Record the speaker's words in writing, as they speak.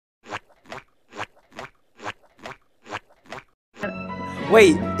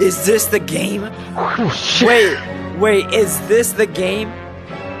Wait, is this the game? Oh, Wait, is this the game?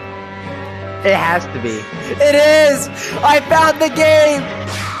 It has to be. It is! I found the game!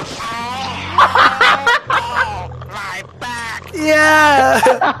 Right back! Yeah!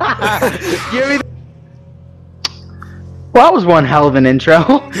 Give me the... Well, that was one hell of an intro.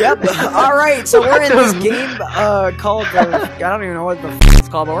 Yep. Alright, so we're in this game called, I don't even know what the f it's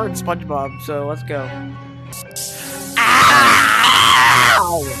called, but we're in SpongeBob, so let's go.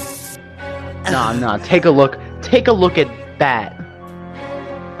 Ow! No, take a look. Take a look at that.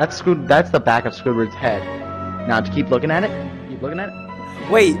 That's the back of Squidward's head. Now, to keep looking at it. Keep looking at it.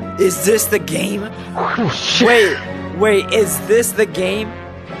 Wait, is this the game? Oh, Wait, is this the game?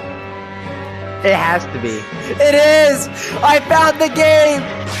 It has to be. It is! I found the game!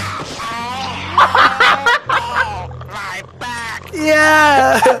 Right back!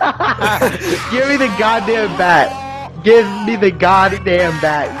 Yeah! Give me the goddamn bat. Give me the goddamn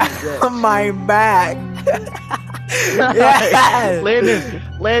bat. My back. Yeah.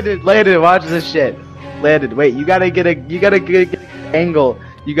 Landon, watch this shit. Landon, wait, you gotta get an angle.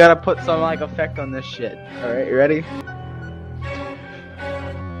 You gotta put some like effect on this shit. All right, you ready?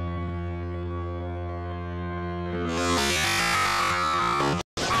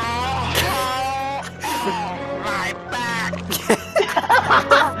 Right back!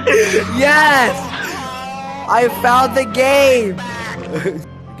 Yes! I found the game! I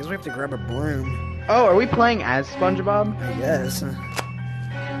guess we have to grab a broom. Oh, are we playing as SpongeBob? I guess.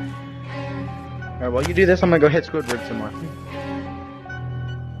 Alright, while you do this, I'm gonna go hit Squidward some more.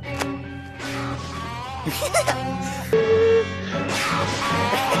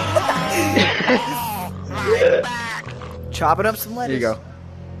 Right back! Chopping up some lettuce. Here you go.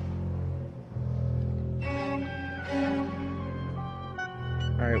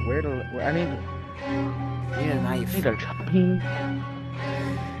 Alright, where I need You need a knife. a chopping.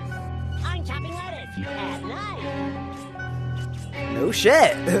 I'm chopping lettuce at night. No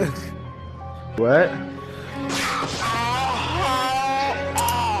shit. What?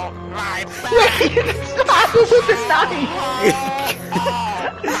 Right back! Stop it with the knife!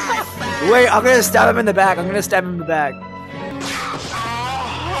 Wait, I'm gonna stab him in the back. Right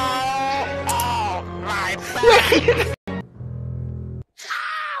back!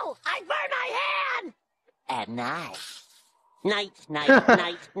 Ow! I burned my hand! At night. Night.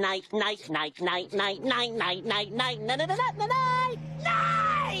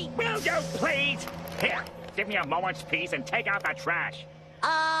 Will you please? Here, give me a moment's peace and take out the trash.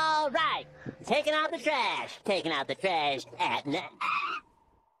 All right. Taking out the trash. At night.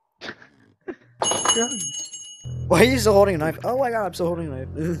 Why are you still holding a knife? Oh my god, I'm still holding a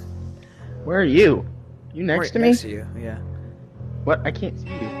knife. Where are you? You next Right to me? next to you, yeah. What? I can't see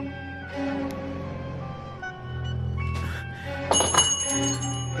you.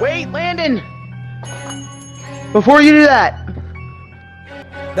 Wait, Landon! Before you do that!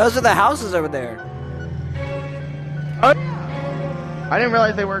 Those are the houses over there. Oh. I didn't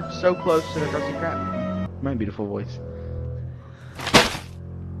realize they were so close to the crusty crab. My beautiful voice.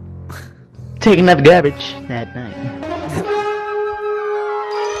 Taking out the garbage that night.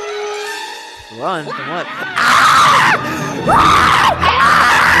 Run from what?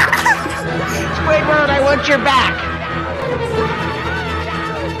 Squidward, I want your back!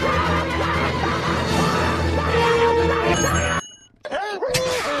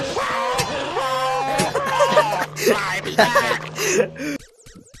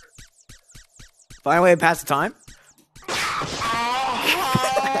 Find a way to pass the time?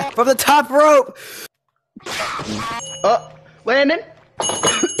 From the top rope! Oh, Landon?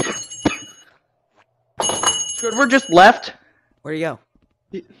 Squidward just left. Where'd he go?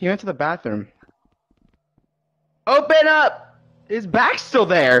 He went to the bathroom. Open up! His back's still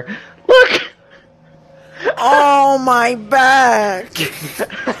there. Look! Oh, my back!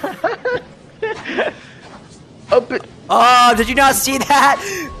 Open. Oh, did you not see that?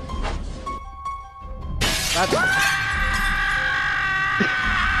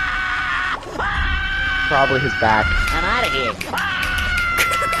 Probably his back. I'm out of here.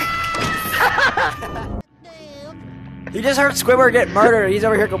 You just heard Squidward get murdered. He's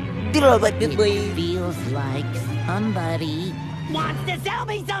over here going. Feels like somebody wants to sell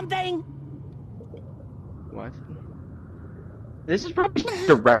me something. What? This is probably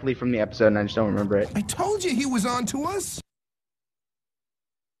directly from the episode, and I just don't remember it. I told you he was on to us!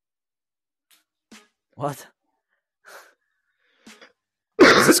 What?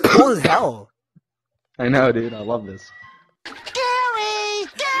 This is cool as hell. I know, dude. I love this. Gary!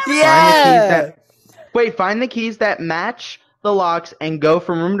 Yeah! Find the keys that match the locks and go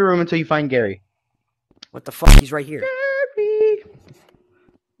from room to room until you find Gary. What the fuck? He's right here. Gary!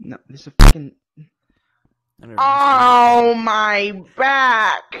 No, this is a fucking. Oh, my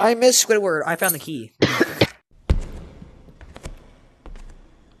back! I miss Squidward. I found the key.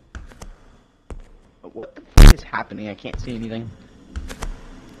 What the fuck is happening? I can't see anything.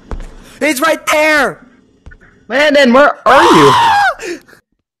 It's right there! Landon, where are you?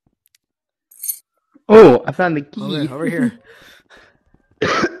 Oh, I found the key. Over here.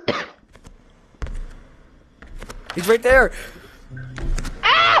 He's right there!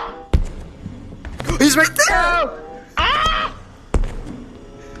 Ah! He's right there! Ah!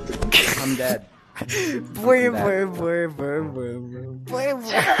 I'm dead. Boy, boy, boy, boy, boy, boy,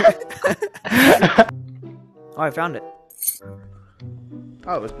 boy. Oh, I found it.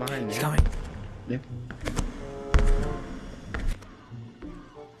 Oh, it was behind me. He's coming. Yeah.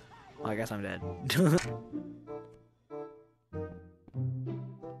 Oh, I guess I'm dead.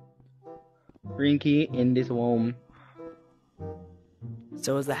 Green key in this room.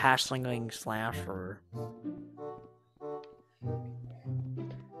 So is the HASH-SLINGING SLASHER.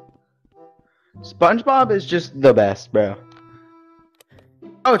 SpongeBob is just the best, bro.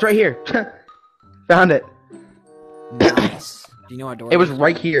 Oh, it's right here. Found it. Nice. Do you know what door It was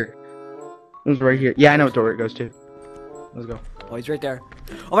right here. It was right here. Yeah, I know what door it goes to. Let's go. Oh, he's right there.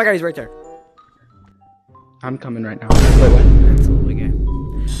 Oh my god, he's right there. I'm coming right now. Wait, what? That's a little game.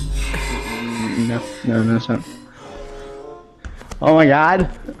 No, it's not. Oh my god.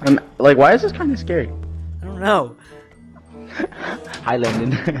 I'm like, why is this kind of scary? I don't know. Hi,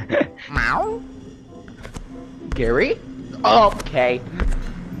 Landon. Meow. Gary? Oh, okay.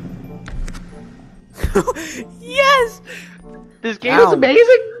 Yes! This game is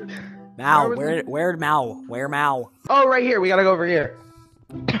amazing. Mal, where Mal? Where Mal? Oh, right here. We gotta go over here.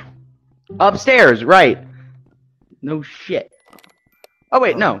 Upstairs, right. No shit. Oh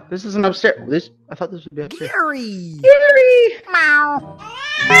wait, no. This isn't upstairs. I thought this would be upstairs. Gary! Gary! Meow.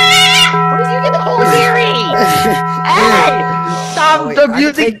 Where did you get the whole Gary? Hey! Stop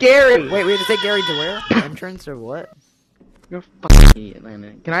abusing Gary! Wait, we have to take Gary to where? Entrance or what? You're fucking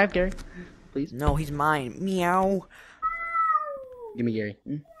Atlanta. Can I have Gary? Please? No, he's mine. Meow. Give me Gary.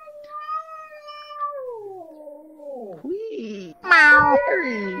 Please. Meow.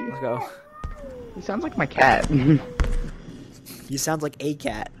 Gary. Let's go. He sounds like my cat. He sounds like a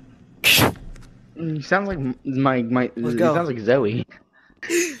cat. He sounds like my Let's he go. sounds like Zoe.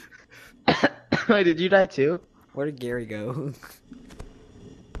 Wait, did you die too? Where did Gary go?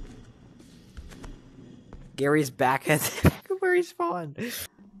 Gary's back at where he spawned.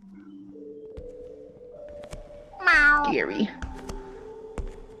 Meow. Gary.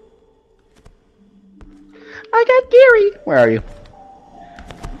 I got Gary. Where are you?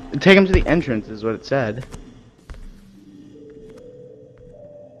 Take him to the entrance is what it said.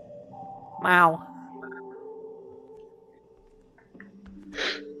 Wow.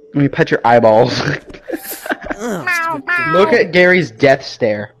 Let me pet your eyeballs. Look at Gary's death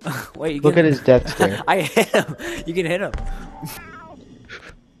stare. Wait, you Look at his death stare. I hit him. You can hit him.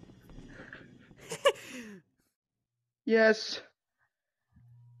 Yes.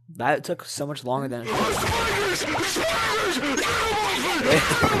 That took so much longer than it should.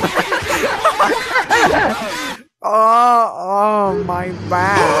 Oh my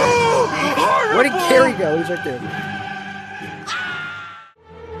back. Where did Gary go? He's right there.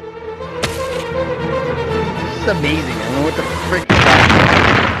 This is amazing. I don't know what the frick is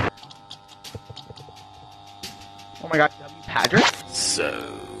that. Oh my god, Patrick? So,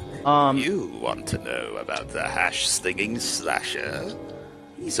 you want to know about the HASH-SLINGIng SLASHER?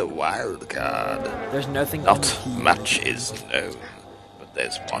 He's a wild card. There's nothing. Not much is known, but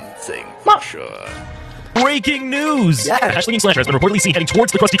there's one thing for sure. Breaking news! Yeah. The HASH-SLINGIng SLASHER has been reportedly seen heading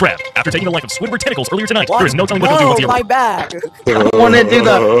towards the Krusty Krab. After taking the life of Squidward tentacles earlier tonight, there is no telling what he'll do once he my arrives. back. I want to do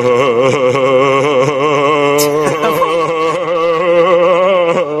the...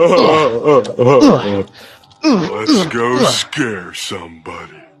 Let's go scare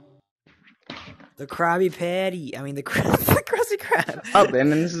somebody. The Krabby Patty. I mean, the Krusty Krab. Oh, man,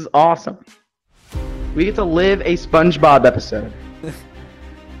 this is awesome. We get to live a SpongeBob episode.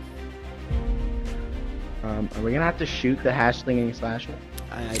 Are we gonna have to shoot the HASH-SLINGIng SLASHER?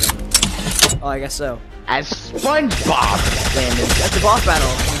 I don't know. Oh, I guess so. As SpongeBob, Landon. That's the boss battle.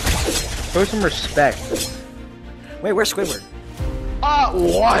 Show some respect. Wait, where's Squidward?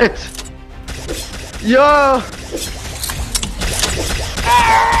 What? Yo!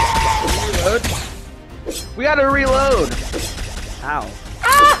 Reload. We gotta reload. How?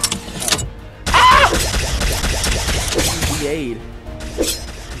 Aid.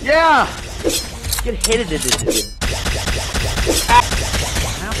 Yeah! Get hit at it.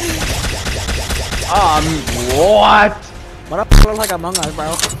 What? What up? Look like Among Us, bro.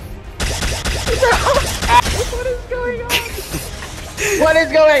 What is going on? What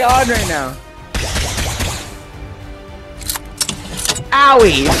is going on right now?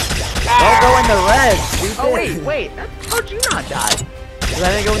 Owie! Don't go in the red, stupid. Oh wait, how'd you not die? Cause I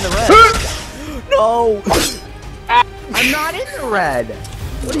didn't go in the red. No! I'm not in the red!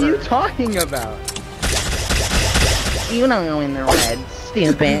 What are you talking about? You don't go in the red,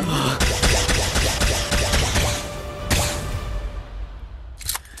 stupid.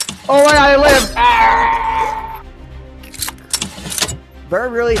 Oh my god, I lived!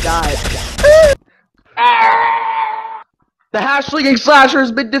 Bird really died. The HASH-SLINGING SLASHER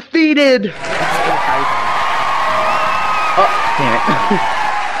has been defeated! Oh, damn it.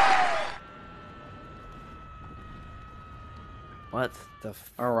 What the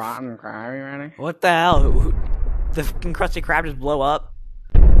A rotten Krabby Ready? What the hell? The fucking Krusty Krab just blow up?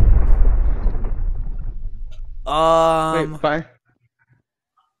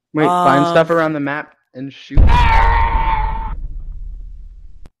 Find stuff around the map and shoot.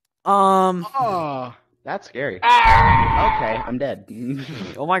 Oh, that's scary. Okay, I'm dead.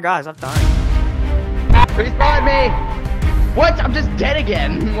 Oh my god, stop dying. Respawn me! What? I'm just dead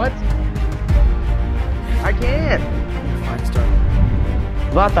again. What? I can't. Fine, start.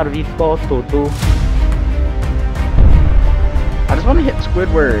 Vatar visto tutu. I just want to hit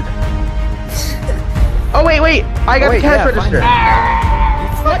Squidward. Oh wait! I got the cash register. You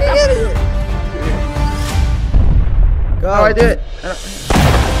fucking idiot! Go. How do I do it?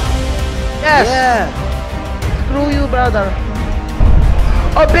 Yes! Yeah! Screw you, brother.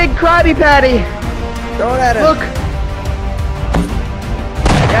 A big Krabby Patty! Throw it at him! Look!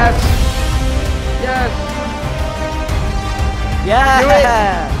 Yes! Yes! Yeah! Do it.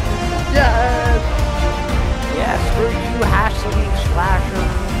 Yes! Yeah, screw you, HASH-SLINGING SLASHER!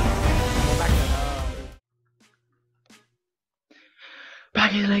 Go back to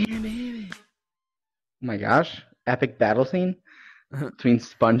Back in the game, baby! Oh my gosh, epic battle scene between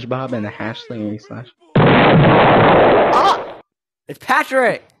SpongeBob and the HASH-SLINGING SLASHER. Ah! It's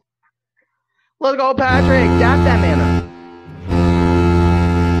Patrick! Let's go, Patrick! Got that mana!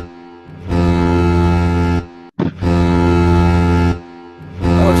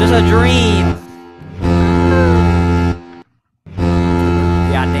 Oh, it's just a dream!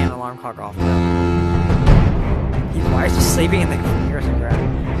 Goddamn alarm clock off now. Why is he sleeping in the comparison grab?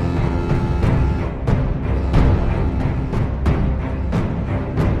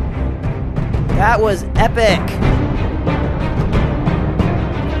 That was epic!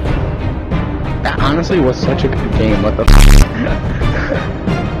 That honestly was such a good game. What the f?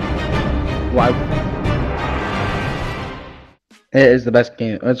 Why? It is the best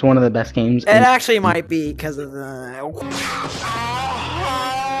game. It's one of the best games. It actually might be because of the.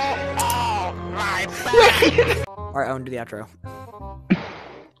 Alright, I want to do the outro.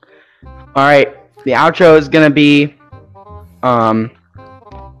 Alright, the outro is gonna be.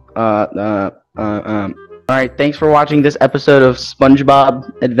 Alright, thanks for watching this episode of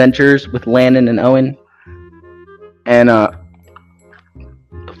SpongeBob Adventures with Landon and Owen. And, what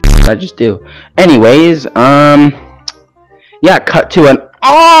did I just do? Anyways, yeah, cut to an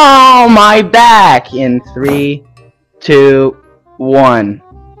oh my back in 3, 2, 1.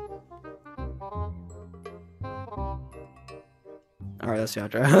 Alright, that's the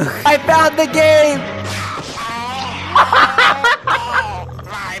outro. I found the game!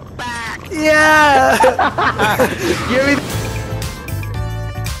 Yeah! Give me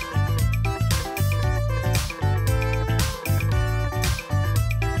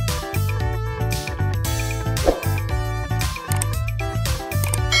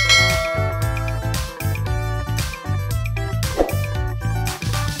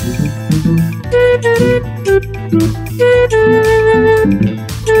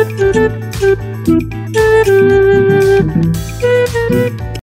Thank you.